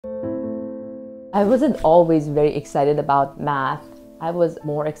I wasn't always very excited about math. I was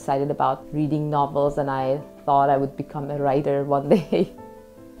more excited about reading novels, and I thought I would become a writer one day.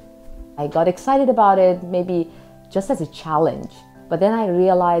 I got excited about it maybe just as a challenge, but then I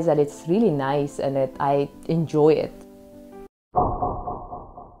realized that it's really nice and that I enjoy it.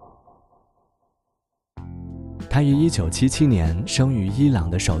 他于1977年生于伊朗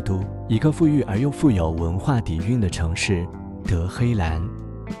的首都，一个富裕而又富有文化底蕴的城市德黑兰。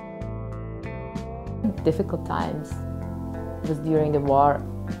Difficult times. It was during the war.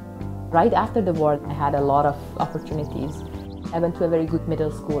 Right after the war, I had a lot of opportunities. I went to a very good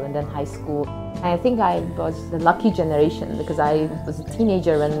middle school and then high school. I think I was the lucky generation because I was a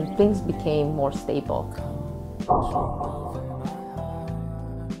teenager when things became more stable.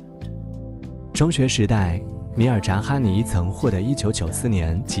 中学时代，米尔札哈尼曾获得1994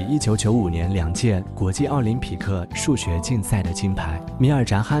年及1995年2届国际奥林匹克数学竞赛的金牌。米尔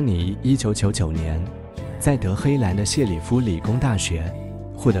札哈尼1999年在德黑兰的谢里夫理工大学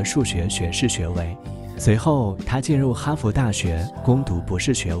获得数学学士学位，随后他进入哈佛大学攻读博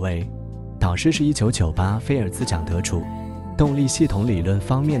士学位，导师是1998菲尔兹奖得主、动力系统理论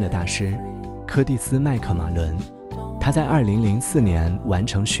方面的大师柯蒂斯·麦克马伦。他在2004年完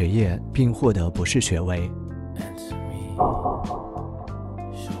成学业并获得博士学位。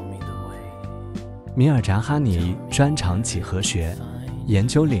米尔札哈尼专长几何学，研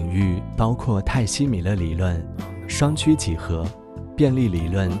究领域包括泰希米勒理论、双曲几何、遍历理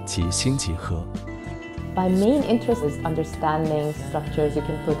论及辛几何。My main interest is understanding structures you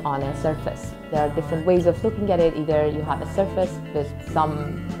can put on a surface. There are different ways of looking at it. Either you have a surface with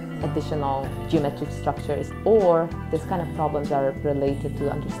some additional geometric structures, or this kind of problems are related to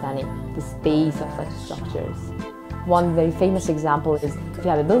understanding the space of such structures. One very famous example is if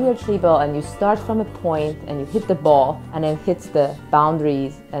you have a billiard table and you start from a point and you hit the ball and it hits the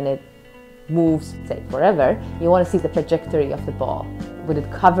boundaries and it moves, say, forever, you want to see the trajectory of the ball. Would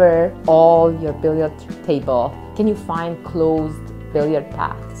it cover all your billiard table? Can you find closed billiard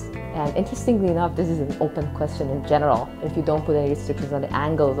paths? And interestingly enough, this is an open question in general if you don't put any restrictions on the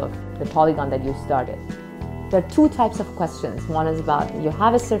angles of the polygon that you started. There are two types of questions. One is about you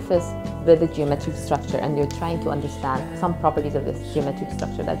have a surface with a geometric structure and you're trying to understand some properties of this geometric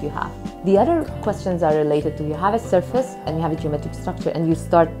structure that you have. The other questions are related to you have a surface and you have a geometric structure and you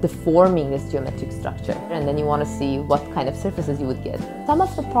start deforming this geometric structure, and then you want to see what kind of surfaces you would get. Some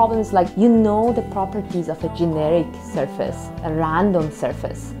of the problems, like you know the properties of a generic surface, a random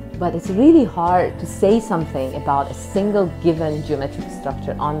surface, but it's really hard to say something about a single given geometric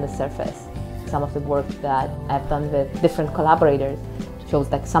structure on the surface. Some of the work that I've done with different collaborators shows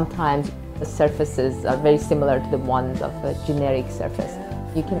that sometimes the surfaces are very similar to the ones of a generic surface.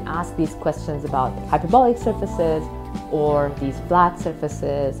 You can ask these questions about hyperbolic surfaces or these flat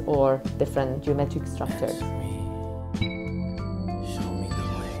surfaces or different geometric structures.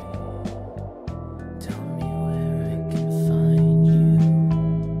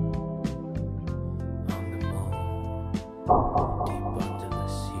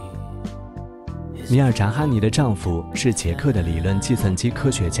米尔札哈尼的丈夫是捷克的理论计算机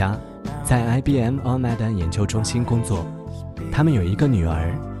科学家，在 IBM 阿麦丹研究中心工作。他们有一个女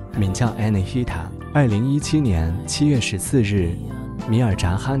儿，名叫 Anahita。2017年7月14日，米尔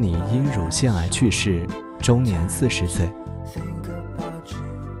札哈尼因乳腺癌去世，终年40岁。